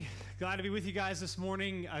Glad to be with you guys this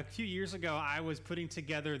morning. A few years ago, I was putting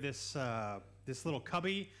together this little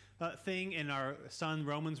cubby thing in our son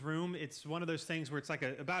Roman's room. It's one of those things where it's like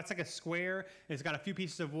a square. And it's got a few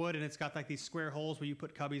pieces of wood, and it's got like these square holes where you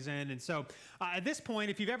put cubbies in. And so, at this point,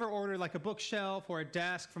 if you've ever ordered like a bookshelf or a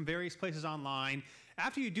desk from various places online,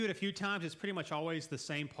 after you do it a few times, it's pretty much always the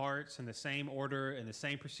same parts and the same order and the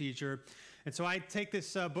same procedure. And so I take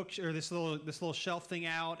this this little shelf thing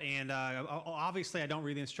out, and obviously I don't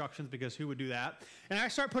read the instructions because who would do that? And I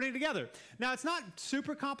start putting it together. Now it's not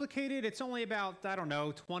super complicated. It's only about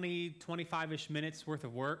 20, 25-ish minutes worth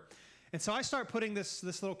of work. And so I start putting this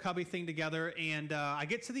little cubby thing together, and I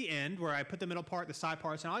get to the end where I put the middle part, the side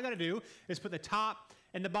parts, and all I got to do is put the top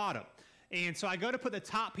and the bottom. And so I go to put the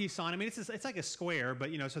top piece on. I mean, it's like a square,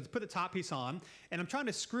 but so to put the top piece on, and I'm trying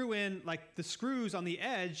to screw in like the screws on the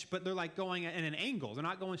edge, but they're like going in an angle. They're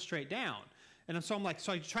not going straight down. And so I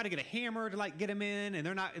try to get a hammer to like get them in, and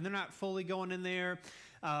they're not fully going in there.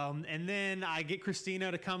 And then I get Christina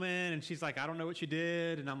to come in, and she's like, "I don't know what you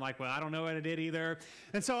did," and I'm like, "Well, I don't know what I did either."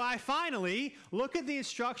 And so I finally look at the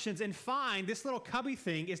instructions and find this little cubby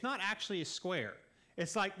thing is not actually a square.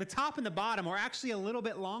 It's like the top and the bottom are actually a little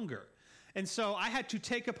bit longer. And so I had to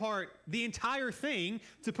take apart the entire thing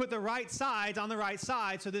to put the right sides on the right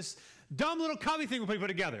side so this dumb little cubby thing will be put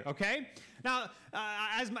together, okay? Now,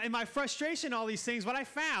 in my frustration, all these things, what I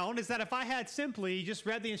found is that if I had simply just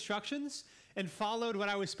read the instructions and followed what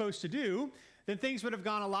I was supposed to do, then things would have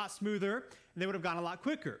gone a lot smoother and they would have gone a lot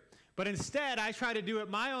quicker. But instead, I tried to do it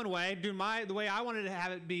my own way, the way I wanted to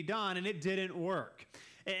have it be done, and it didn't work.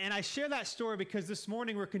 And I share that story because this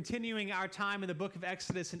morning we're continuing our time in the book of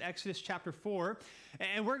Exodus in Exodus chapter 4.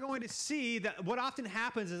 And we're going to see that what often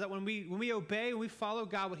happens is that when we obey, when we follow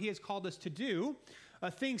God, what he has called us to do,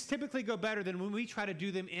 things typically go better than when we try to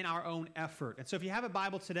do them in our own effort. And so if you have a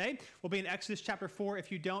Bible today, we'll be in Exodus chapter 4.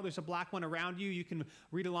 If you don't, there's a black one around you. You can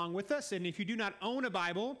read along with us. And if you do not own a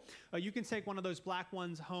Bible, you can take one of those black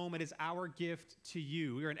ones home. It is our gift to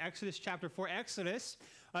you. We're in Exodus chapter 4. Exodus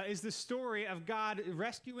is the story of God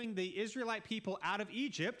rescuing the Israelite people out of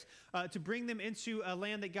Egypt to bring them into a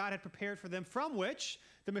land that God had prepared for them, from which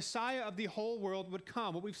the Messiah of the whole world would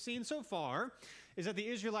come. What we've seen so far is that the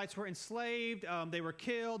Israelites were enslaved, they were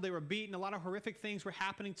killed, they were beaten, a lot of horrific things were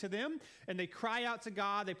happening to them, and they cry out to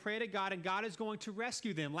God, they pray to God, and God is going to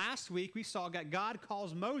rescue them. Last week, we saw that God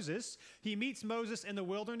calls Moses. He meets Moses in the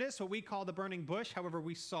wilderness, what we call the burning bush. However,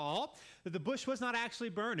 we saw that the bush was not actually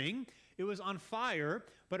burning. It was on fire,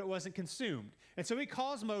 but it wasn't consumed. And so God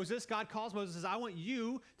calls Moses, says, "I want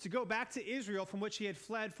you to go back to Israel from which he had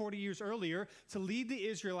fled 40 years earlier to lead the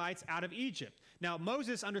Israelites out of Egypt." Now,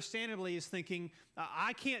 Moses understandably is thinking,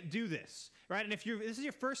 I can't do this, right? And if this is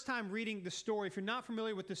your first time reading the story, if you're not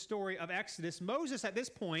familiar with the story of Exodus, Moses at this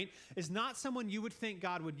point is not someone you would think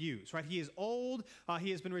God would use, right? He is old.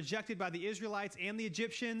 He has been rejected by the Israelites and the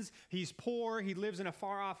Egyptians. He's poor. He lives in a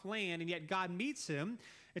far-off land, and yet God meets him.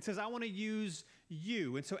 It says, "I want to use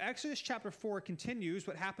you." And so Exodus chapter 4 continues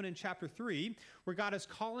what happened in chapter 3, where God is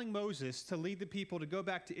calling Moses to lead the people to go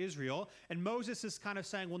back to Israel. And Moses is kind of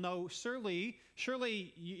saying, well, no, surely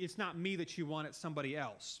it's not me that you want, it's somebody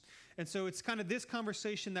else. And so it's kind of this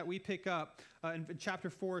conversation that we pick up in chapter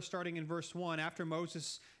 4, starting in verse 1, after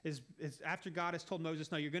after God has told Moses,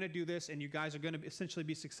 no, you're going to do this, and you guys are going to essentially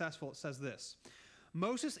be successful. It says this: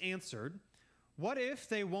 "Moses answered, 'What if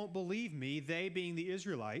they won't believe me,' they being the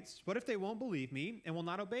Israelites, 'what if they won't believe me and will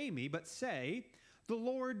not obey me, but say, "The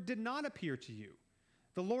Lord did not appear to you"?'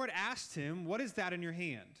 The Lord asked him, 'What is that in your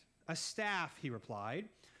hand?' 'A staff,' he replied.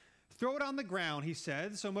 'Throw it on the ground,' he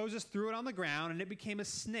said. So Moses threw it on the ground, and it became a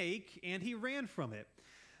snake, and he ran from it.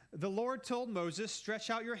 The Lord told Moses, 'Stretch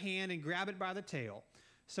out your hand and grab it by the tail.'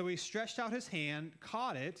 So he stretched out his hand,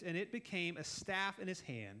 caught it, and it became a staff in his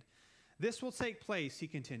hand. 'This will take place,' he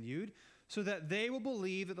continued, 'so that they will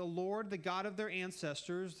believe that the Lord, the God of their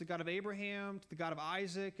ancestors, the God of Abraham, the God of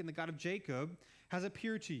Isaac, and the God of Jacob, has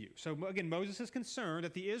appeared to you.'" So again, Moses is concerned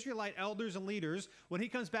that the Israelite elders and leaders, when he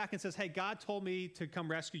comes back and says, "Hey, God told me to come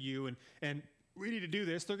rescue you, and we need to do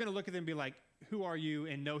this," they're going to look at them and be like, "Who are you?"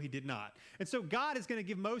 And no, he did not. And so God is going to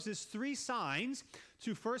give Moses 3 signs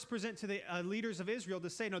to first present to the leaders of Israel to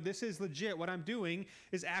say, no, this is legit. What I'm doing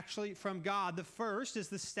is actually from God. The first is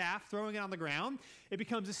the staff, throwing it on the ground. It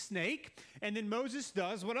becomes a snake. And then Moses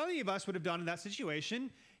does what any of us would have done in that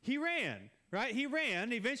situation. He ran. Right? He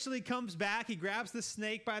ran, eventually comes back, he grabs the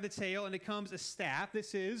snake by the tail, and it becomes a staff.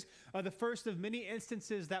 This is the first of many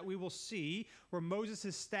instances that we will see where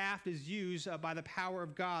Moses' staff is used by the power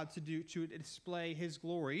of God to display his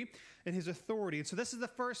glory and his authority. And so this is the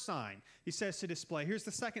first sign he says to display. Here's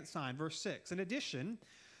the second sign, verse 6. "In addition,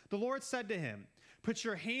 the Lord said to him, Put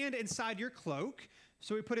your hand inside your cloak.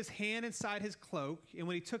 So he put his hand inside his cloak, and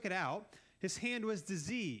when he took it out, his hand was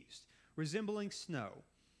diseased, resembling snow.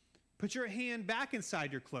 Put your hand back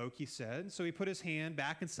inside your cloak, he said. So he put his hand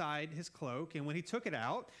back inside his cloak, and when he took it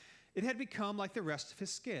out, it had become like the rest of his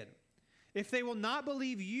skin. If they will not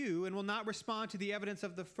believe you and will not respond to the evidence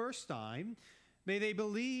of the first sign, may they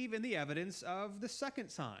believe in the evidence of the second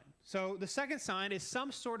sign. So the second sign is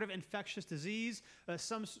some sort of infectious disease.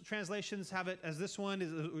 Some translations have it as this one,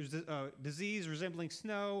 is disease resembling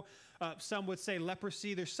snow. Some would say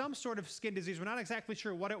leprosy. There's some sort of skin disease. We're not exactly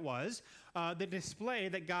sure what it was. The display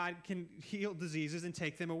that God can heal diseases and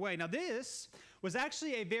take them away. Now this was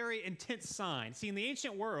actually a very intense sign. See, in the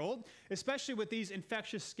ancient world, especially with these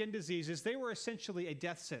infectious skin diseases, they were essentially a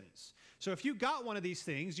death sentence. So if you got one of these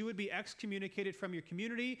things, you would be excommunicated from your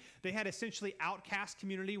community. They had essentially outcast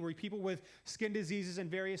community where people with skin diseases and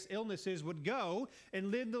various illnesses would go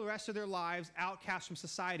and live the rest of their lives outcast from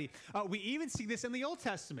society. We even see this in the Old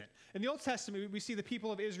Testament. In the Old Testament, we see the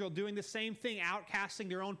people of Israel doing the same thing, outcasting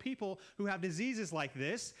their own people who have diseases like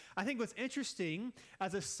this. I think what's interesting,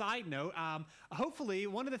 as a side note, hopefully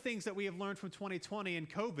one of the things that we have learned from 2020 and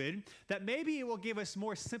COVID, that maybe it will give us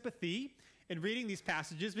more sympathy in reading these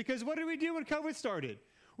passages, because what did we do when COVID started?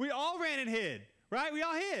 We all ran and hid, right? We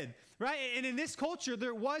all hid, right? And in this culture,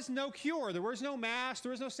 there was no cure. There was no mask.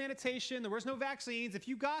 There was no sanitation. There was no vaccines. If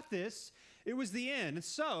you got this, it was the end. And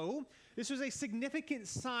so this was a significant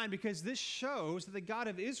sign, because this shows that the God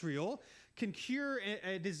of Israel can cure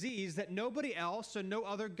a disease that nobody else or no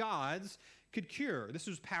other gods could cure. This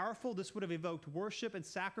was powerful. This would have evoked worship and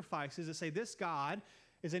sacrifices to say this God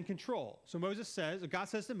is in control. So God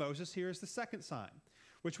says to Moses, here's the second sign,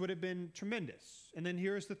 which would have been tremendous. And then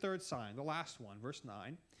here's the third sign, the last one, verse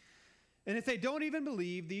 9. And if they don't even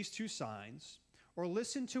believe these two signs or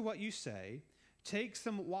listen to what you say, take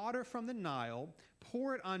some water from the Nile,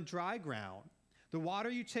 pour it on dry ground. The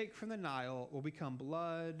water you take from the Nile will become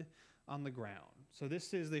blood on the ground. So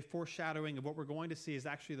this is the foreshadowing of what we're going to see is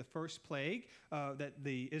actually the first plague that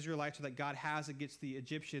the Israelites, or that God has against the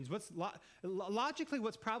Egyptians. Logically,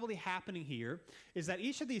 what's probably happening here is that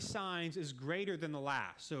each of these signs is greater than the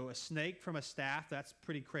last. So a snake from a staff, that's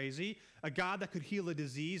pretty crazy. A God that could heal a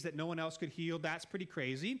disease that no one else could heal, that's pretty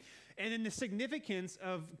crazy. And then the significance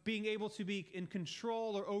of being able to be in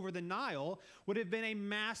control or over the Nile would have been a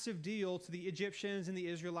massive deal to the Egyptians and the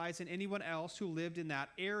Israelites and anyone else who lived in that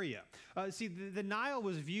area. See, the Nile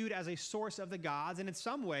was viewed as a source of the gods, and in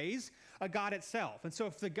some ways, a god itself. And so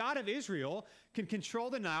if the God of Israel can control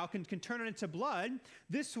the Nile, can turn it into blood,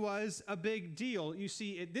 this was a big deal. You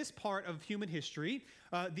see, at this part of human history,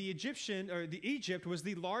 Egypt was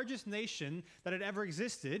the largest nation that had ever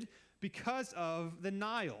existed, because of the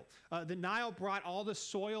Nile. The Nile brought all the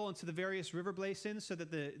soil into the various river basins so that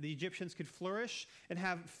the Egyptians could flourish and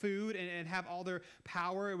have food and have all their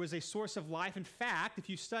power. It was a source of life. In fact, if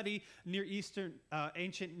you study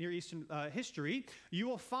ancient Near Eastern history, you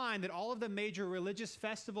will find that all of the major religious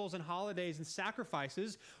festivals and holidays and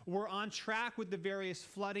sacrifices were on track with the various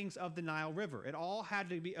floodings of the Nile River. It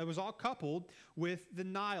was all coupled with the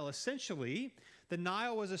Nile. Essentially, the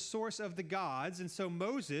Nile was a source of the gods, and so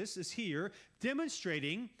Moses is here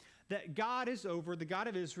demonstrating that the God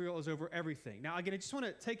of Israel is over everything. Now, again, I just want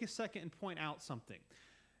to take a second and point out something.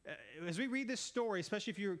 As we read this story,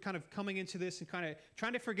 especially if you're kind of coming into this and kind of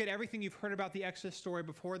trying to forget everything you've heard about the Exodus story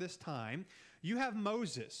before this time, you have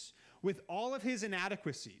Moses with all of his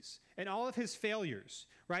inadequacies and all of his failures,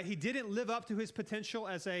 right? He didn't live up to his potential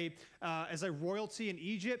as a royalty in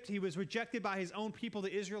Egypt. He was rejected by his own people,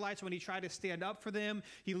 the Israelites, when he tried to stand up for them.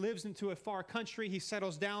 He lives into a far country. He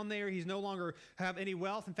settles down there. He's no longer have any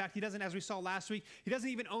wealth. In fact, he doesn't, as we saw last week, he doesn't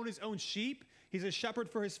even own his own sheep. He's a shepherd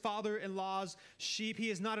for his father-in-law's sheep. He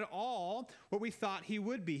is not at all what we thought he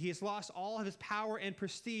would be. He has lost all of his power and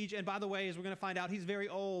prestige. And by the way, as we're going to find out, he's very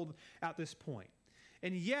old at this point.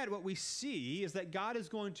 And yet what we see is that God is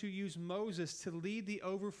going to use Moses to lead the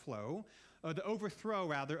overthrow of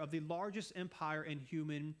the largest empire in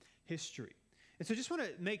human history. And so I just want to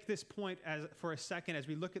make this point for a second as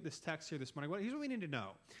we look at this text here this morning. Here's what we need to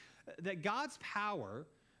know. That God's power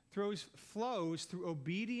flows through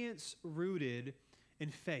obedience rooted in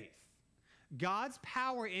faith. God's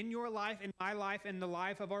power in your life, in my life, in the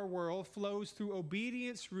life of our world flows through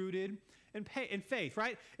obedience rooted in faith,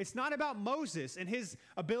 right? It's not about Moses and his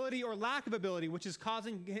ability or lack of ability, which is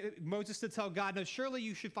causing Moses to tell God, no, surely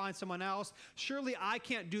you should find someone else. Surely I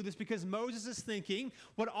can't do this, because Moses is thinking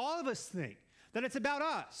what all of us think, that it's about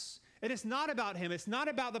us. And it's not about him. It's not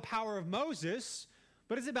about the power of Moses,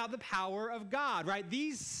 but it's about the power of God, right?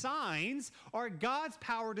 These signs are God's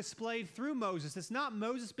power displayed through Moses. It's not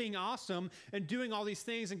Moses being awesome and doing all these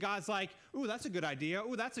things, and God's like, ooh, that's a good idea.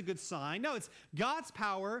 Ooh, that's a good sign. No, it's God's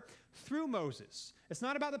power through Moses. It's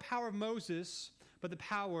not about the power of Moses, but the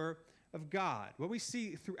power of God. What we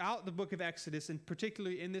see throughout the book of Exodus, and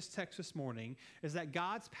particularly in this text this morning, is that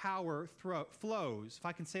God's power flows. If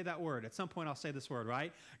I can say that word, at some point I'll say this word,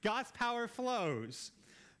 right? God's power flows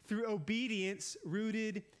through obedience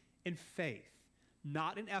rooted in faith,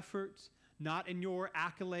 not in effort, not in your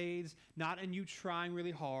accolades, not in you trying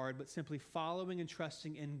really hard, but simply following and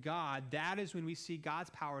trusting in God. That is when we see God's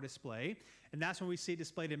power display, and that's when we see it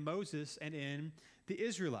displayed in Moses and in the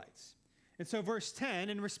Israelites. And so verse 10,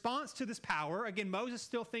 in response to this power, again, Moses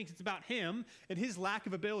still thinks it's about him and his lack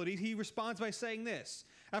of ability. He responds by saying this,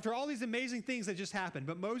 after all these amazing things that just happened,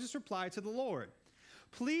 but Moses replied to the Lord,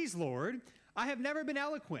 "Please, Lord, I have never been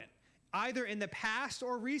eloquent, either in the past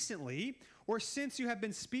or recently, or since you have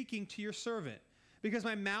been speaking to your servant, because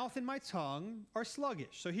my mouth and my tongue are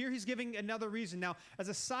sluggish." So here he's giving another reason. Now, as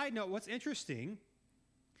a side note, what's interesting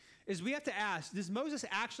is we have to ask, does Moses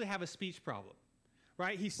actually have a speech problem?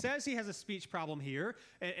 Right? He says he has a speech problem here,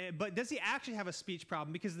 but does he actually have a speech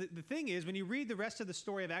problem? Because the thing is, when you read the rest of the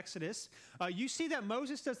story of Exodus, you see that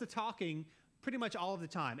Moses does the talking pretty much all of the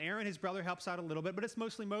time. Aaron, his brother, helps out a little bit, but it's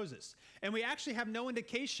mostly Moses. And we actually have no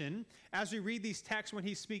indication, as we read these texts when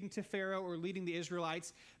he's speaking to Pharaoh or leading the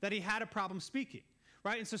Israelites, that he had a problem speaking.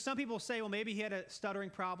 Right? And so some people say, well, maybe he had a stuttering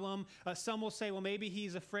problem. Some will say, well, maybe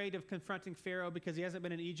he's afraid of confronting Pharaoh because he hasn't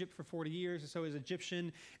been in Egypt for 40 years, and so his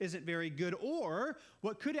Egyptian isn't very good. Or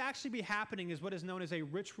what could actually be happening is what is known as a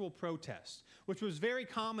ritual protest, which was very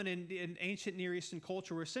common in ancient Near Eastern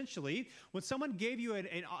culture, where essentially when someone gave you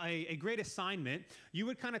a great assignment, you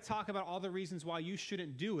would kind of talk about all the reasons why you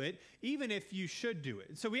shouldn't do it, even if you should do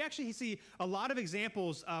it. So we actually see a lot of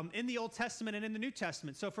examples in the Old Testament and in the New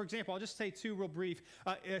Testament. So for example, I'll just say two real brief.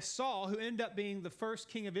 Saul, who ended up being the first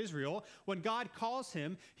king of Israel, when God calls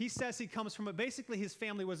him, he says he comes from basically his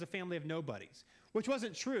family was a family of nobodies, which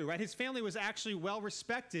wasn't true, right? His family was actually well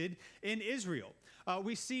respected in Israel.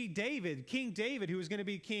 We see David, King David, who was going to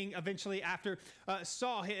be king eventually after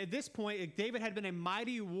Saul. At this point, David had been a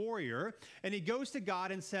mighty warrior, and he goes to God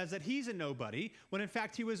and says that he's a nobody, when in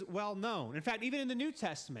fact he was well known. In fact, even in the New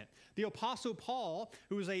Testament, the Apostle Paul,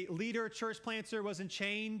 who was a leader, church planter, was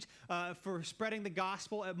chained for spreading the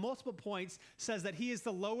gospel at multiple points, says that he is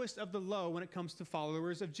the lowest of the low when it comes to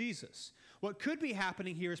followers of Jesus. What could be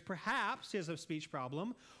happening here is perhaps he has a speech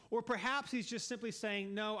problem, or perhaps he's just simply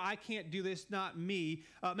saying, no, I can't do this, not me.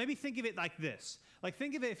 Maybe think of it like this. Like,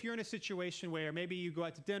 think of it if you're in a situation where maybe you go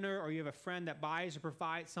out to dinner, or you have a friend that buys or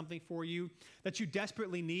provides something for you that you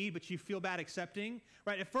desperately need, but you feel bad accepting,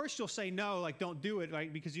 right? At first you'll say no, like don't do it,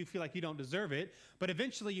 right? Because you feel like you don't deserve it, but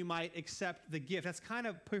eventually you might accept the gift. That's kind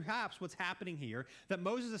of perhaps what's happening here, that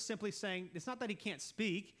Moses is simply saying, it's not that he can't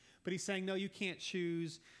speak, but he's saying, no, you can't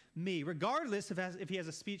choose me, regardless if he has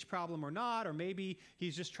a speech problem or not, or maybe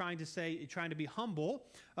he's just trying to be humble.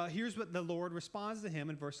 Here's what the Lord responds to him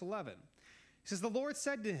in verse 11. He says, the Lord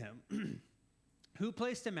said to him, who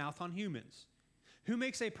placed a mouth on humans? Who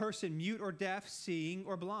makes a person mute or deaf, seeing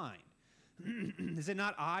or blind? Is it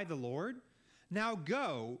not I, the Lord? Now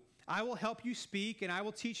go, I will help you speak, and I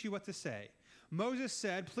will teach you what to say. Moses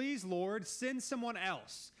said, please, Lord, send someone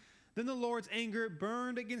else. Then the Lord's anger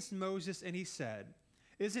burned against Moses, and he said,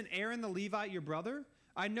 isn't Aaron the Levite your brother?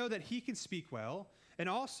 I know that he can speak well, and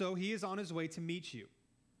also he is on his way to meet you.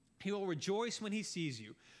 He will rejoice when he sees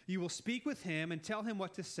you. You will speak with him and tell him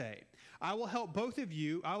what to say. I will help both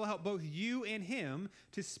you and him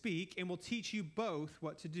to speak, and will teach you both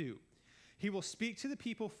what to do. He will speak to the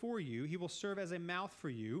people for you. He will serve as a mouth for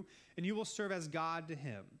you, and you will serve as God to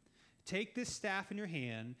him. Take this staff in your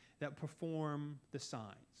hand that perform the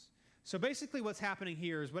signs. So basically what's happening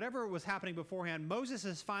here is whatever was happening beforehand, Moses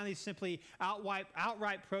is finally simply outright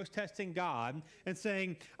protesting God and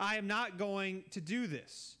saying, I am not going to do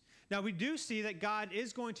this. Now, we do see that God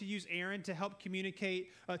is going to use Aaron to help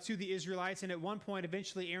communicate to the Israelites, and at one point,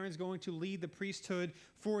 eventually, Aaron's going to lead the priesthood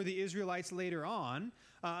for the Israelites later on.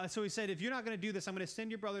 So he said, if you're not going to do this, I'm going to send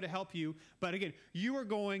your brother to help you. But again, you are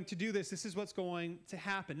going to do this. This is what's going to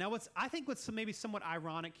happen. Now, I think what's maybe somewhat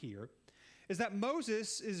ironic here is that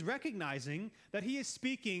Moses is recognizing that he is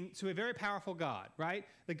speaking to a very powerful God, right?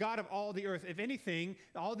 The God of all the earth. If anything,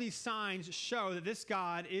 all these signs show that this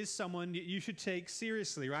God is someone you should take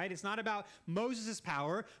seriously, right? It's not about Moses'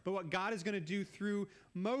 power, but what God is going to do through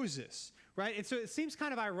Moses, right? And so it seems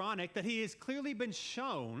kind of ironic that he has clearly been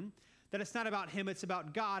shown that it's not about him, it's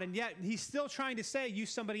about God, and yet he's still trying to say,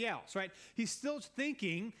 use somebody else, right? He's still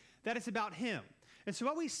thinking that it's about him. And so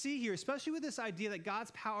what we see here, especially with this idea that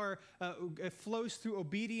God's power flows through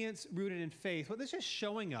obedience rooted in faith, what this is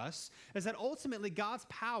showing us is that ultimately God's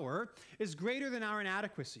power is greater than our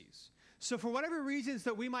inadequacies. So for whatever reasons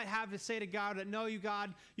that we might have to say to God that, no,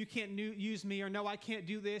 God, you can't use me, or no, I can't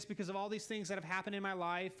do this because of all these things that have happened in my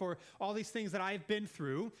life, or all these things that I've been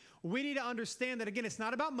through, we need to understand that, again, it's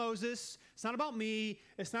not about Moses, it's not about me,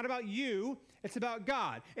 it's not about you, it's about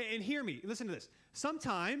God. And hear me, listen to this.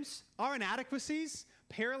 Sometimes our inadequacies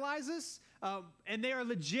paralyze us, and they are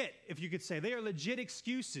legit, if you could say. They are legit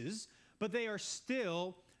excuses, but they are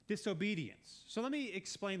still disobedience. So let me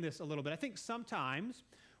explain this a little bit. I think sometimes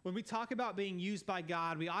when we talk about being used by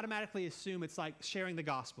God, we automatically assume it's like sharing the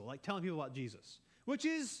gospel, like telling people about Jesus, which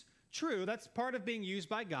is true. That's part of being used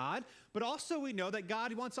by God. But also we know that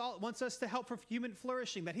God wants us to help for human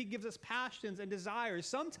flourishing, that he gives us passions and desires.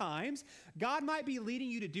 Sometimes God might be leading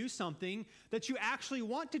you to do something that you actually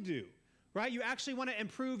want to do. Right? You actually want to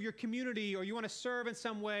improve your community, or you want to serve in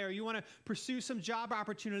some way, or you want to pursue some job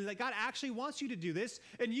opportunity. That God actually wants you to do this,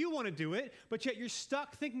 and you want to do it, but yet you're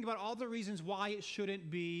stuck thinking about all the reasons why it shouldn't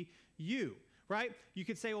be you. Right? You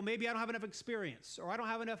could say, well, maybe I don't have enough experience, or I don't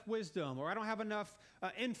have enough wisdom, or I don't have enough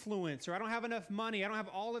influence, or I don't have enough money. I don't have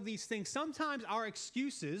all of these things. Sometimes our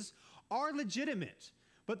excuses are legitimate,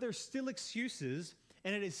 but they're still excuses,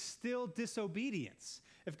 and it is still disobedience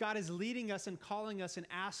if God is leading us and calling us and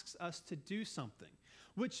asks us to do something.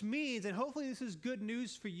 Which means, and hopefully this is good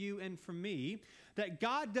news for you and for me, that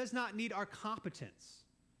God does not need our competence.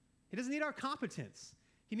 He doesn't need our competence.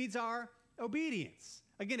 He needs our obedience.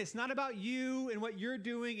 Again, it's not about you and what you're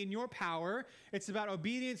doing in your power. It's about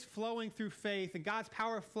obedience flowing through faith, and God's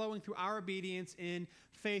power flowing through our obedience in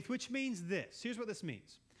faith, which means this. Here's what this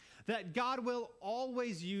means. That God will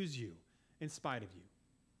always use you in spite of you.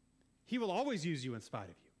 He will always use you in spite of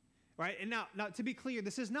you, right? And now to be clear,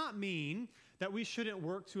 this does not mean that we shouldn't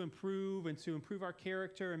work to improve and to improve our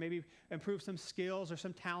character and maybe improve some skills or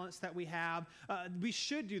some talents that we have. We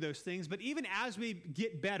should do those things, but even as we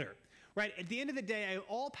get better, right? At the end of the day, an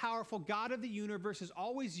all-powerful God of the universe is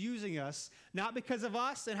always using us, not because of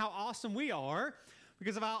us and how awesome we are,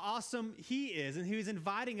 because of how awesome he is, and he's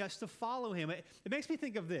inviting us to follow him. It makes me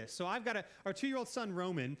think of this. So I've got our 2-year-old son,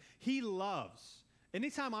 Roman. He loves,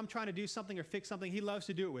 anytime I'm trying to do something or fix something, he loves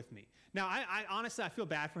to do it with me. Now, I honestly, I feel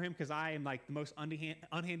bad for him because I am like the most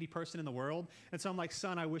unhandy person in the world. And so I'm like,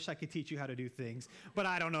 son, I wish I could teach you how to do things, but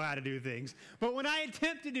I don't know how to do things. But when I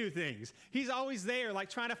attempt to do things, he's always there, like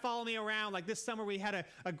trying to follow me around. Like this summer, we had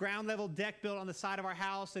a ground level deck built on the side of our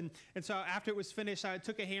house. And so after it was finished, I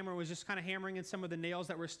took a hammer and was just kind of hammering in some of the nails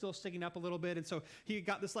that were still sticking up a little bit. And so he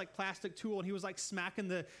got this like plastic tool, and he was like smacking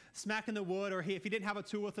the wood, or if he didn't have a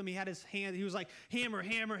tool with him, he had his hand, he was like hammer,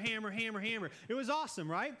 hammer, hammer, hammer, hammer. It was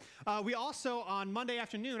awesome, right? We also, on Monday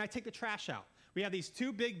afternoon, I take the trash out. We have these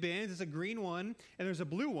 2 big bins. There's a green one and there's a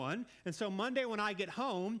blue one. And so Monday when I get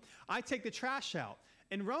home, I take the trash out.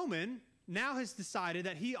 And Roman now has decided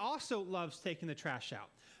that he also loves taking the trash out.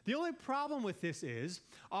 The only problem with this is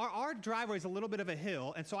our driveway is a little bit of a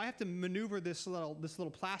hill, and so I have to maneuver this little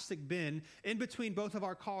plastic bin in between both of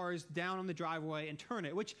our cars down on the driveway and turn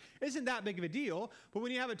it, which isn't that big of a deal. But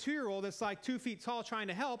when you have a 2-year-old that's like 2 feet tall trying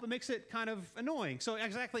to help, it makes it kind of annoying. So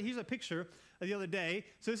exactly, here's a picture of the other day.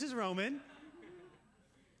 So this is Roman.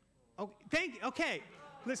 Okay,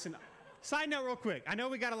 listen, side note real quick. I know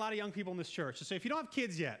we got a lot of young people in this church, so if you don't have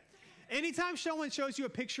kids yet, anytime someone shows you a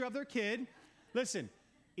picture of their kid, listen,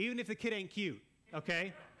 even if the kid ain't cute,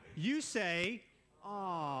 okay? You say,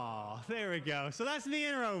 "Aw, there we go." So that's me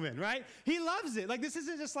and Roman, right? He loves it. Like, this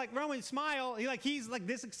isn't just like Roman smile. He's like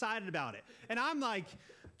this excited about it. And I'm like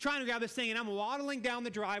trying to grab this thing, and I'm waddling down the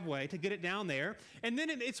driveway to get it down there. And then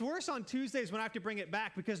it's worse on Tuesdays when I have to bring it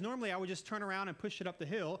back, because normally I would just turn around and push it up the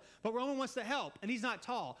hill. But Roman wants to help, and he's not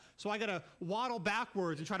tall. So I got to waddle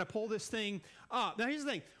backwards and try to pull this thing up. Now, here's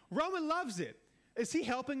the thing. Roman loves it. Is he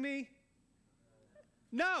helping me?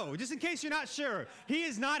 No, just in case you're not sure, he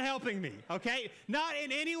is not helping me, okay? Not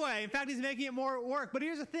in any way. In fact, he's making it more work. But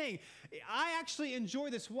here's the thing. I actually enjoy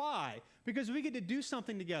this. Why? Because we get to do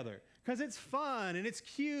something together. Because it's fun and it's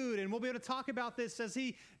cute, and we'll be able to talk about this as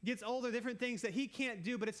he gets older, different things that he can't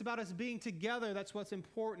do, but it's about us being together. That's what's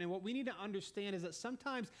important. And what we need to understand is that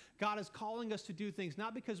sometimes God is calling us to do things,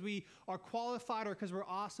 not because we are qualified or because we're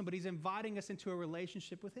awesome, but he's inviting us into a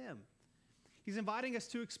relationship with him. He's inviting us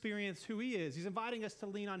to experience who he is. He's inviting us to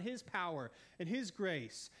lean on his power and his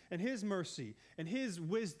grace and his mercy and his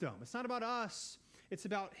wisdom. It's not about us. It's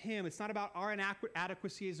about him. It's not about our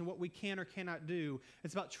inadequacies and what we can or cannot do.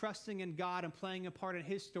 It's about trusting in God and playing a part in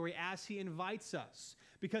his story as he invites us,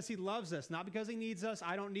 because he loves us, not because he needs us.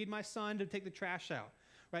 I don't need my son to take the trash out.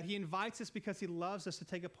 right? He invites us because he loves us to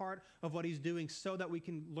take a part of what he's doing so that we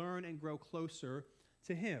can learn and grow closer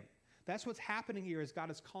to him. That's what's happening here is God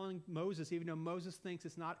is calling Moses, even though Moses thinks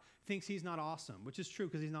he's not awesome, which is true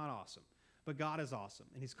because he's not awesome. But God is awesome.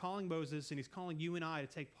 And he's calling Moses and he's calling you and I to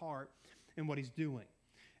take part in what he's doing.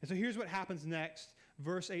 And so here's what happens next.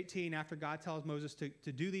 Verse 18, after God tells Moses to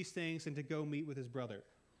do these things and to go meet with his brother.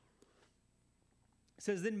 It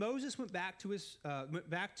says, then Moses went back to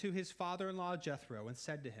his father-in-law Jethro and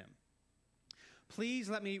said to him, please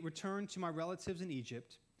let me return to my relatives in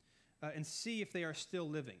Egypt and see if they are still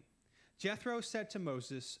living. Jethro said to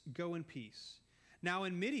Moses, go in peace. Now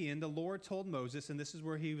in Midian, the Lord told Moses, and this is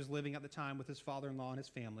where he was living at the time with his father-in-law and his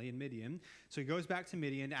family in Midian. So he goes back to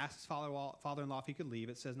Midian, asks his father-in-law if he could leave.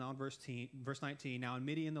 It says now in verse 19, now in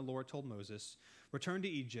Midian, the Lord told Moses, return to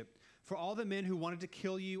Egypt, for all the men who wanted to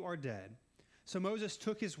kill you are dead. So Moses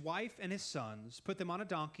took his wife and his sons, put them on a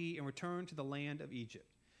donkey, and returned to the land of Egypt.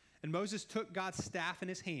 And Moses took God's staff in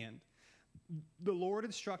his hand. The Lord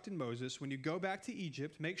instructed Moses, when you go back to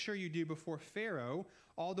Egypt, make sure you do before Pharaoh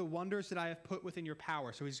all the wonders that I have put within your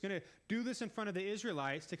power. So he's going to do this in front of the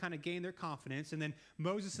Israelites to kind of gain their confidence. And then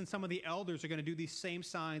Moses and some of the elders are going to do these same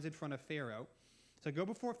signs in front of Pharaoh. So go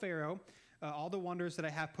before Pharaoh, all the wonders that I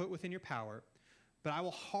have put within your power. But I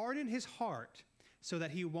will harden his heart so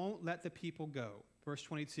that he won't let the people go. Verse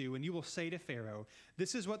 22, and you will say to Pharaoh,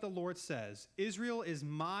 this is what the Lord says, Israel is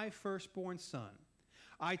my firstborn son.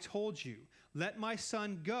 I told you, let my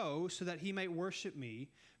son go so that he may worship me,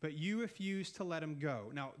 but you refuse to let him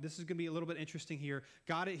go. Now, this is going to be a little bit interesting here.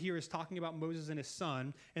 God here is talking about Moses and his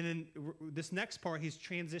son, and then this next part, he's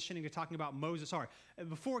transitioning to talking about Moses. Sorry,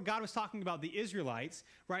 before God was talking about the Israelites,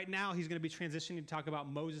 right now he's going to be transitioning to talk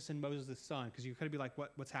about Moses and Moses' son, because you could be like,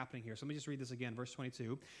 what's happening here? So let me just read this again, verse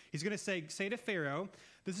 22. He's going to say to Pharaoh,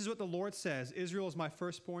 this is what the Lord says, Israel is my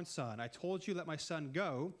firstborn son. I told you, let my son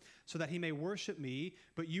go so that he may worship me,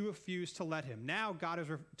 but you refuse to let him. Now God is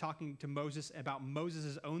talking to Moses about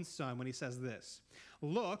Moses' own son when he says this.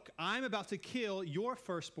 Look, I'm about to kill your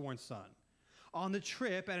firstborn son. On the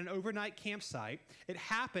trip at an overnight campsite, it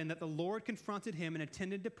happened that the Lord confronted him and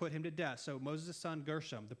intended to put him to death. So Moses' son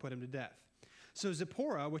Gershom to put him to death. So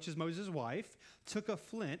Zipporah, which is Moses' wife, took a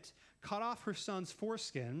flint, cut off her son's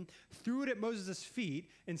foreskin, threw it at Moses' feet,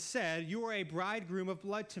 and said, you are a bridegroom of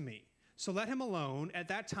blood to me. So let him alone. At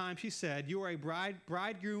that time, she said, you are a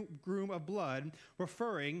bridegroom of blood,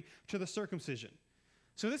 referring to the circumcision.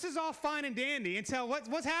 So this is all fine and dandy until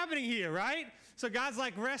what's happening here, right? So God's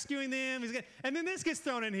like rescuing them, and then this gets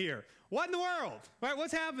thrown in here. What in the world, right?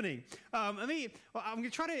 What's happening? I'm going to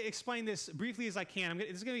try to explain this briefly as I can.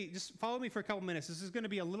 Just follow me for a couple minutes. This is going to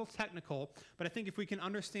be a little technical, but I think if we can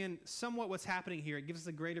understand somewhat what's happening here, it gives us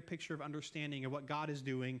a greater picture of understanding of what God is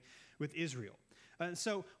doing with Israel.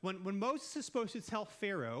 So when Moses is supposed to tell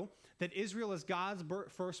Pharaoh that Israel is God's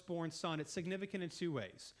firstborn son, it's significant in two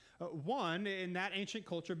ways. One, in that ancient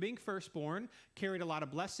culture, being firstborn carried a lot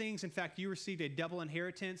of blessings. In fact, you received a double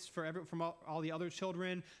inheritance from all the other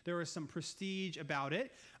children. There was some prestige about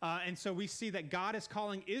it. And so we see that God is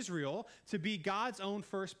calling Israel to be God's own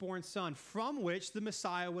firstborn son, from which the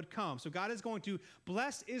Messiah would come. So God is going to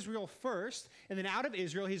bless Israel first, and then out of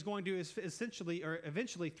Israel, he's going to essentially, or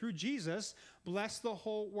eventually through Jesus, bless the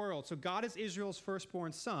whole world. So God is Israel's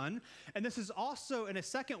firstborn son. And this is also, in a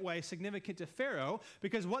second way, significant to Pharaoh,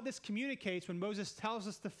 because what this communicates when Moses tells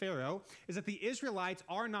us to Pharaoh is that the Israelites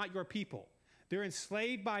are not your people. They're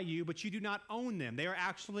enslaved by you, but you do not own them. They are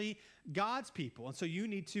actually God's people, and so you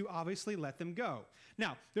need to obviously let them go.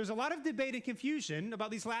 Now, there's a lot of debate and confusion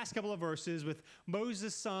about these last couple of verses with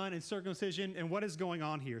Moses' son and circumcision and what is going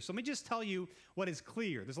on here. So let me just tell you what is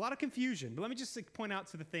clear. There's a lot of confusion, but let me just point out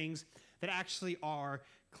to the things that actually are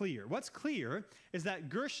clear. What's clear is that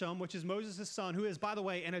Gershom, which is Moses' son, who is, by the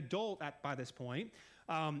way, an adult by this point,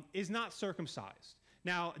 is not circumcised.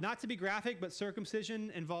 Now, not to be graphic, but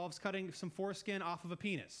circumcision involves cutting some foreskin off of a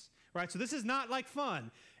penis, right? So this is not like fun,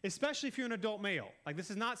 especially if you're an adult male. Like, this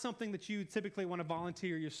is not something that you typically want to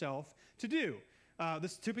volunteer yourself to do.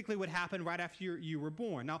 This typically would happen right after you were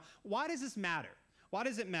born. Now, why does this matter? Why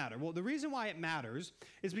does it matter? Well, the reason why it matters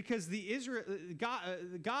is because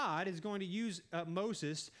God is going to use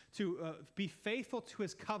Moses to be faithful to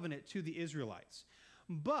his covenant to the Israelites.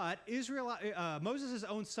 But Moses'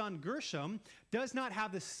 own son, Gershom, does not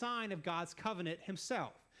have the sign of God's covenant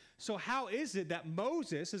himself. So how is it that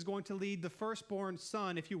Moses is going to lead the firstborn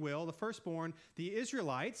son, if you will, the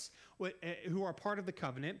Israelites, who are part of the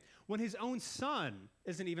covenant, when his own son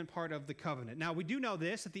isn't even part of the covenant. Now, we do know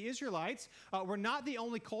this, that the Israelites were not the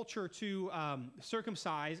only culture to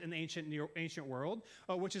circumcise in the ancient world,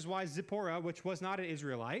 which is why Zipporah, which was not an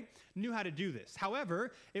Israelite, knew how to do this.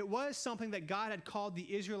 However, it was something that God had called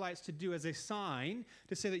the Israelites to do as a sign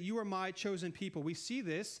to say that you are my chosen people. We see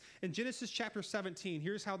this in Genesis chapter 17.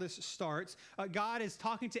 Here's how this starts. God is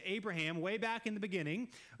talking to Abraham way back in the beginning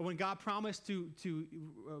when God promised to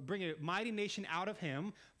bring a mighty nation out of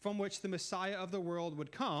him from which the Messiah of the world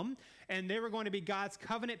would come, and they were going to be God's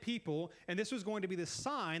covenant people, and this was going to be the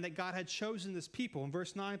sign that God had chosen this people. In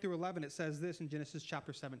verse 9 through 11, it says this in Genesis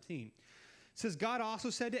chapter 17. It says, God also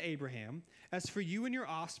said to Abraham, as for you and your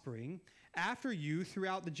offspring, after you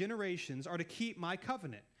throughout the generations are to keep my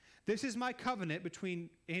covenant. This is my covenant between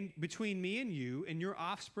me and you and your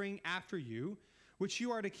offspring after you, which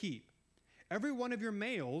you are to keep. Every one of your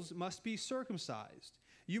males must be circumcised.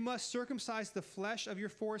 You must circumcise the flesh of your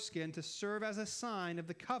foreskin to serve as a sign of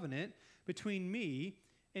the covenant between me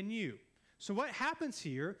and you. So what happens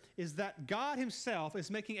here is that God himself is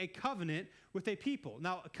making a covenant with a people.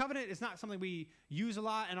 Now, a covenant is not something we use a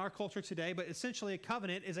lot in our culture today, but essentially a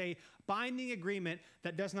covenant is a binding agreement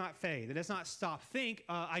that does not fade, that does not stop. Think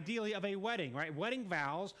ideally of a wedding, right? Wedding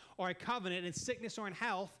vows are a covenant. In sickness or in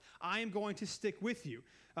health, I am going to stick with you.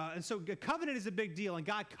 And so a covenant is a big deal, and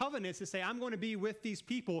God covenants to say, I'm going to be with these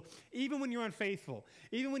people even when you're unfaithful.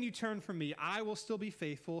 Even when you turn from me, I will still be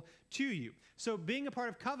faithful to you. So being a part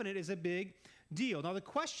of covenant is a big deal. Now the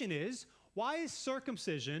question is, why is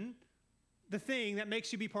circumcision the thing that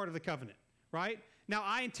makes you be part of the covenant, right? Now,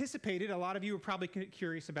 I anticipated a lot of you were probably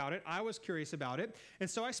curious about it. I was curious about it. And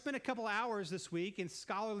so I spent a couple hours this week in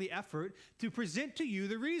scholarly effort to present to you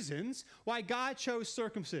the reasons why God chose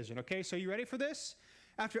circumcision. Okay, so you ready for this?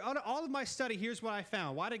 After all of my study, here's what I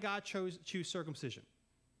found. Why did God choose circumcision?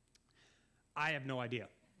 I have no idea.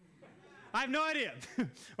 I have no idea.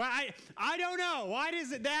 I don't know. Why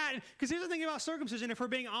is it that? Because here's the thing about circumcision, if we're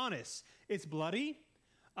being honest. It's bloody.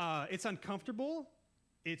 It's uncomfortable.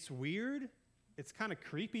 It's weird. It's kind of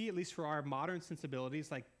creepy, at least for our modern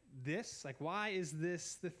sensibilities. Like this? Like, why is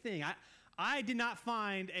this the thing? I did not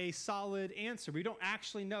find a solid answer. We don't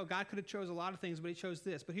actually know. God could have chose a lot of things, but he chose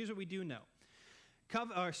this. But here's what we do know.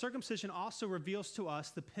 Circumcision also reveals to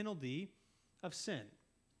us the penalty of sin.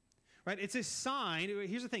 Right? It's a sign.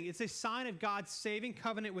 Here's the thing. It's a sign of God's saving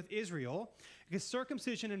covenant with Israel, because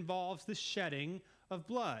circumcision involves the shedding of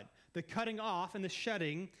blood, the cutting off and the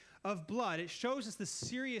shedding of blood. It shows us the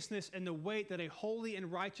seriousness and the weight that a holy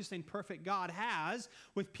and righteous and perfect God has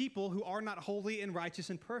with people who are not holy and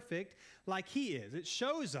righteous and perfect like he is. It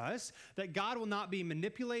shows us that God will not be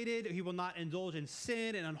manipulated. He will not indulge in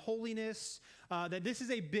sin and unholiness, that this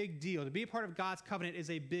is a big deal. To be a part of God's covenant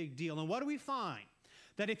is a big deal. And what do we find?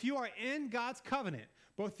 That if you are in God's covenant,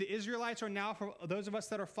 both the Israelites are now, for those of us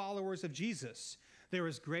that are followers of Jesus, there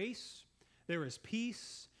is grace, there is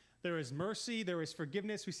peace, there is mercy, there is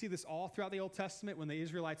forgiveness. We see this all throughout the Old Testament when the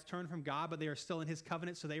Israelites turn from God, but they are still in his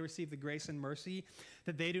covenant, so they receive the grace and mercy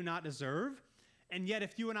that they do not deserve. And yet,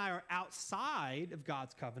 if you and I are outside of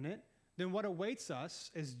God's covenant, then what awaits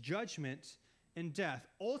us is judgment and death.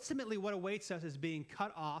 Ultimately, what awaits us is being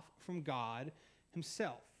cut off from God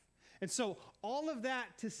himself. And so all of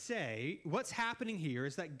that to say, what's happening here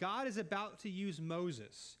is that God is about to use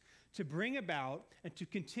Moses to bring about and to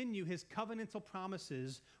continue his covenantal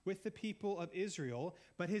promises with the people of Israel,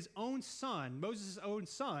 but his own son, Moses' own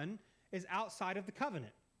son, is outside of the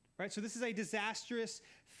covenant, right? So this is a disastrous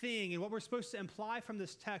thing, and what we're supposed to imply from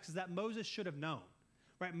this text is that Moses should have known,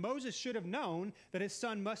 right? Moses should have known that his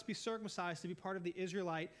son must be circumcised to be part of the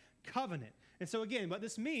Israelite covenant. And so again, what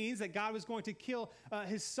this means that God was going to kill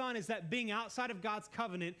his son is that being outside of God's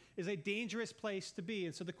covenant is a dangerous place to be.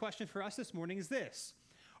 And so the question for us this morning is this: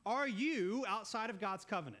 are you outside of God's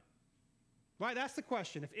covenant? Right? That's the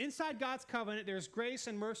question. If inside God's covenant there's grace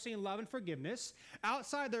and mercy and love and forgiveness,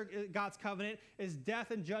 outside God's covenant is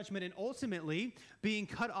death and judgment and ultimately being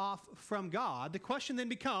cut off from God, the question then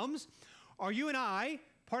becomes, are you and I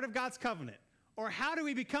part of God's covenant? Or how do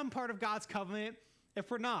we become part of God's covenant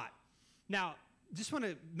if we're not? Now, just want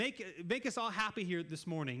to make us all happy here this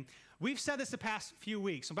morning. We've said this the past few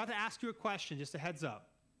weeks. I'm about to ask you a question, just a heads up,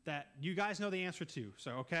 that you guys know the answer to.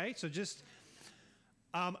 So, okay? So just,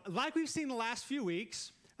 like we've seen the last few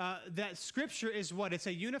weeks, that Scripture is what? It's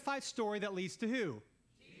a unified story that leads to who?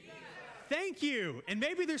 Jesus. Thank you. And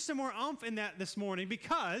maybe there's some more oomph in that this morning,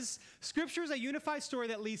 because Scripture is a unified story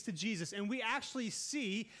that leads to Jesus. And we actually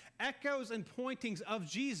see echoes and pointings of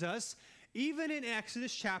Jesus even in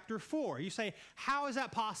Exodus chapter 4. You say, how is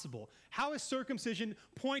that possible? How does circumcision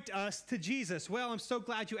point us to Jesus? Well, I'm so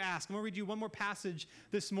glad you asked. I'm going to read you one more passage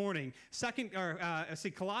this morning.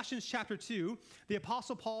 Colossians chapter 2, the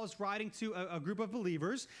Apostle Paul is writing to a group of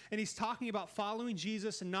believers, and he's talking about following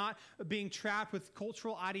Jesus and not being trapped with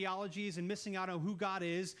cultural ideologies and missing out on who God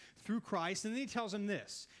is through Christ. And then he tells them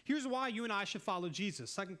this. Here's why you and I should follow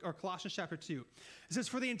Jesus. Colossians chapter 2. It says,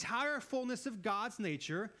 for the entire fullness of God's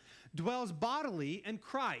nature dwells bodily in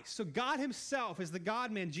Christ. So God himself is the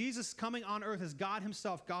God-man. Jesus coming on earth as God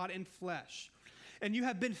himself, God in flesh. And you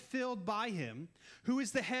have been filled by him, who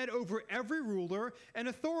is the head over every ruler and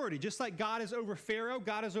authority. Just like God is over Pharaoh,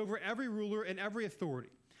 God is over every ruler and every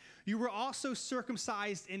authority. You were also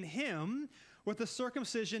circumcised in him with a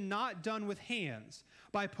circumcision not done with hands,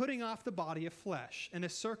 by putting off the body of flesh, in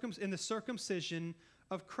the circumcision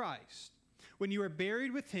of Christ, when you were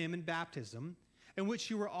buried with him in baptism, in which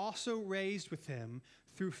you were also raised with him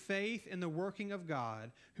through faith in the working of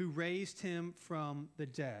God, who raised him from the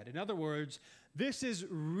dead. In other words, this is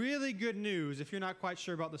really good news if you're not quite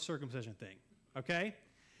sure about the circumcision thing, okay?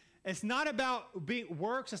 It's not about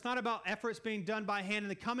works. It's not about efforts being done by hand. In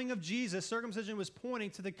the coming of Jesus, circumcision was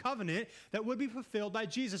pointing to the covenant that would be fulfilled by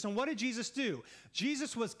Jesus. And what did Jesus do?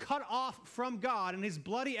 Jesus was cut off from God in his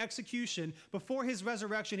bloody execution before his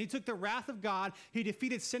resurrection. He took the wrath of God. He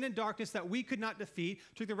defeated sin and darkness that we could not defeat,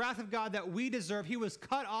 took the wrath of God that we deserve. He was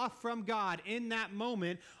cut off from God in that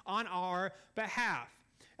moment on our behalf.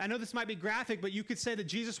 I know this might be graphic, but you could say that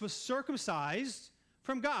Jesus was circumcised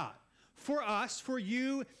from God. For us, for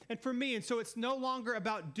you, and for me. And so it's no longer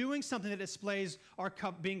about doing something that displays our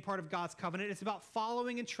being part of God's covenant. It's about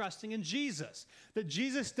following and trusting in Jesus. That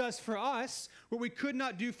Jesus does for us what we could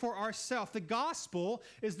not do for ourselves. The gospel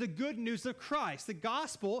is the good news of Christ. The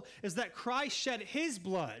gospel is that Christ shed his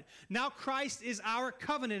blood. Now Christ is our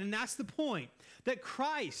covenant, and that's the point. That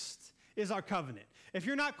Christ is our covenant. If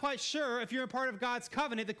you're not quite sure if you're a part of God's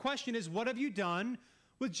covenant, the question is, what have you done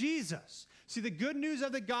with Jesus? See, the good news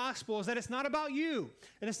of the gospel is that it's not about you,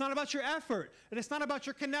 and it's not about your effort, and it's not about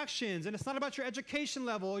your connections, and it's not about your education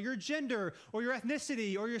level, or your gender, or your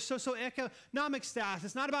ethnicity, or your socioeconomic status.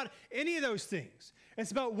 It's not about any of those things.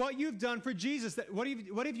 It's about what you've done for Jesus. What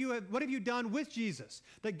have you done with Jesus?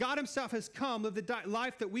 That God himself has come, lived the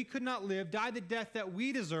life that we could not live, died the death that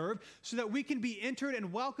we deserve, so that we can be entered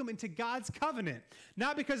and welcomed into God's covenant.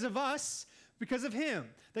 Not because of us, because of him.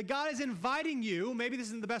 That God is inviting you, maybe this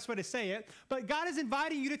isn't the best way to say it, but God is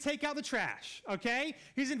inviting you to take out the trash, okay?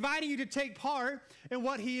 He's inviting you to take part in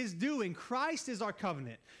what he is doing. Christ is our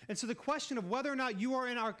covenant. And so the question of whether or not you are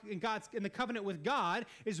in the covenant with God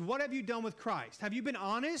is, what have you done with Christ? Have you been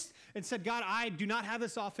honest and said, God, I do not have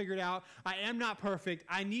this all figured out. I am not perfect.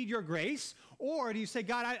 I need your grace. Or do you say,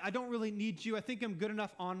 God, I don't really need you. I think I'm good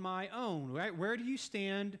enough on my own, right? Where do you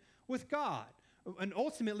stand with God? And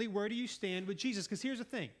ultimately, where do you stand with Jesus? Because here's the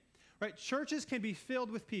thing, right? Churches can be filled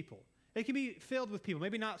with people. They can be filled with people.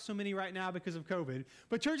 Maybe not so many right now because of COVID,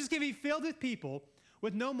 but churches can be filled with people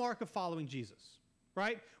with no mark of following Jesus,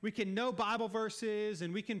 right? We can know Bible verses,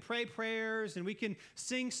 and we can pray prayers, and we can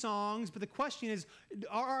sing songs, but the question is,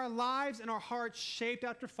 are our lives and our hearts shaped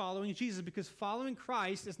after following Jesus? Because following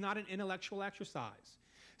Christ is not an intellectual exercise.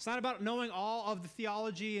 It's not about knowing all of the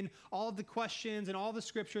theology and all of the questions and all the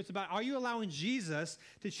scripture. It's about, are you allowing Jesus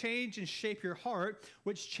to change and shape your heart,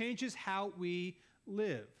 which changes how we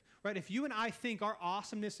live, right? If you and I think our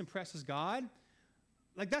awesomeness impresses God,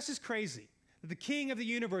 like, that's just crazy. The King of the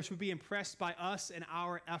universe would be impressed by us and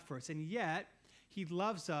our efforts, and yet he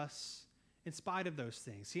loves us in spite of those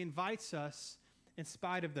things. He invites us in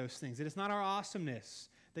spite of those things. It is not our awesomeness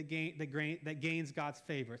that gains God's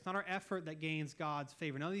favor. It's not our effort that gains God's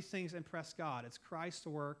favor. None of these things impress God. It's Christ's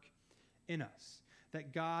work in us,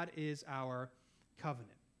 that God is our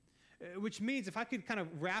covenant. Which means, if I could kind of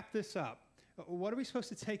wrap this up, what are we supposed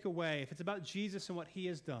to take away? If it's about Jesus and what he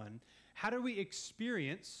has done, how do we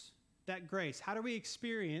experience that grace? How do we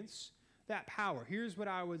experience that power? Here's what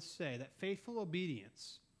I would say, that faithful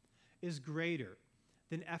obedience is greater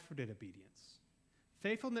than efforted obedience.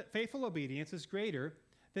 Faithful obedience is greater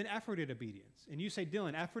than efforted obedience. And you say,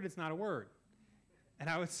 Dylan, effort is not a word. And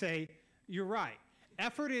I would say, you're right.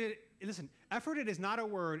 Efforted is not a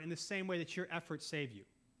word in the same way that your efforts save you.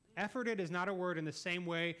 Efforted is not a word in the same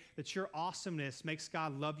way that your awesomeness makes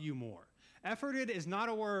God love you more. Efforted is not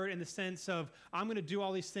a word in the sense of, I'm going to do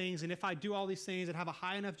all these things, and if I do all these things and have a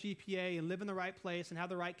high enough GPA and live in the right place and have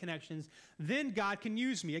the right connections, then God can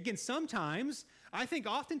use me. Again, sometimes, I think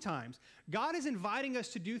oftentimes, God is inviting us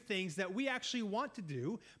to do things that we actually want to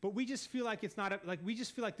do, but we just feel like we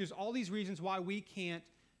just feel like there's all these reasons why we can't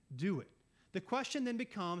do it. The question then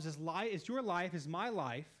becomes, is your life, is my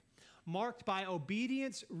life, marked by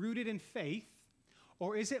obedience rooted in faith,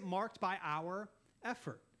 or is it marked by our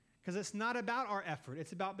effort? Because it's not about our effort.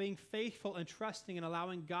 It's about being faithful and trusting and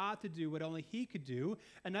allowing God to do what only he could do,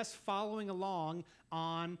 and us following along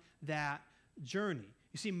on that journey.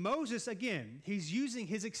 You see, Moses, again, he's using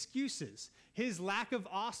his excuses, his lack of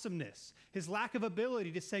awesomeness, his lack of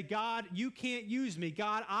ability to say, God, you can't use me.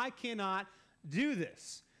 God, I cannot do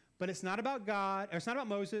this. But it's not about God, or it's not about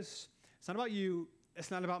Moses, it's not about you,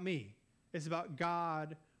 it's not about me. It's about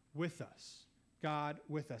God with us. God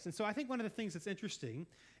with us. And so I think one of the things that's interesting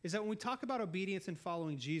is that when we talk about obedience and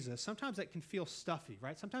following Jesus, sometimes it can feel stuffy,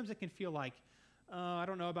 right? Sometimes it can feel like, I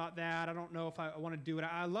don't know about that. I don't know if I want to do it.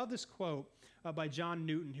 I love this quote by John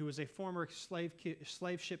Newton, who was a former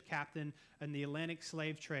slave ship captain in the Atlantic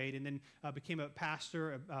slave trade, and then became a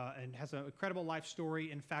pastor and has an incredible life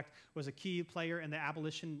story. In fact, was a key player in the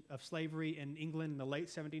abolition of slavery in England in the late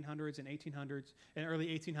 1700s and 1800s and early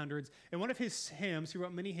 1800s. In one of his hymns, he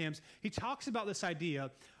wrote many hymns, he talks about this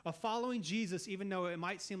idea of following Jesus, even though it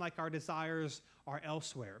might seem like our desires are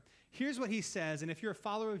elsewhere. Here's what he says, and if you're a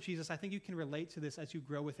follower of Jesus, I think you can relate to this as you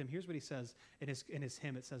grow with him. Here's what he says in his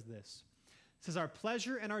hymn. It says this. It says, our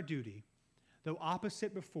pleasure and our duty, though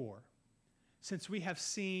opposite before, since we have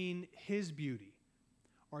seen his beauty,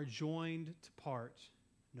 are joined to part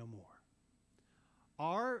no more.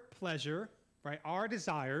 Our pleasure, right, our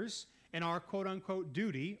desires, and our quote-unquote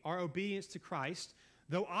duty, our obedience to Christ,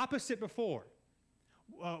 though opposite before,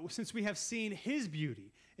 since we have seen his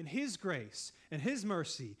beauty and his grace and his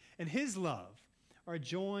mercy and his love, are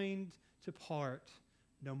joined to part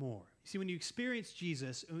no more. You see, when you experience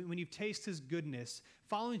Jesus, when you taste his goodness,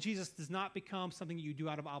 following Jesus does not become something you do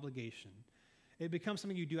out of obligation. It becomes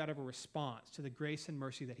something you do out of a response to the grace and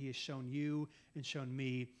mercy that he has shown you and shown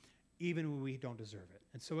me, even when we don't deserve it.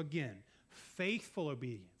 And so again, faithful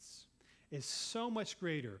obedience is so much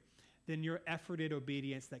greater than your efforted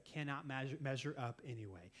obedience that cannot measure up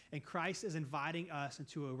anyway. And Christ is inviting us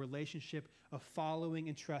into a relationship of following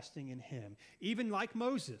and trusting in him. Even like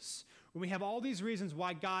Moses, when we have all these reasons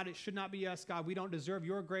why, God, it should not be us, God, we don't deserve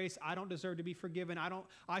your grace, I don't deserve to be forgiven,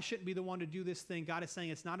 I shouldn't be the one to do this thing. God is saying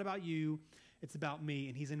it's not about you, it's about me.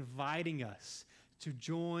 And he's inviting us to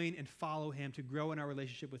join and follow him, to grow in our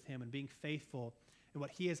relationship with him and being faithful in what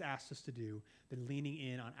he has asked us to do than leaning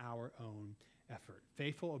in on our own effort.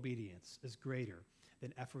 Faithful obedience is greater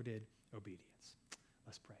than efforted obedience.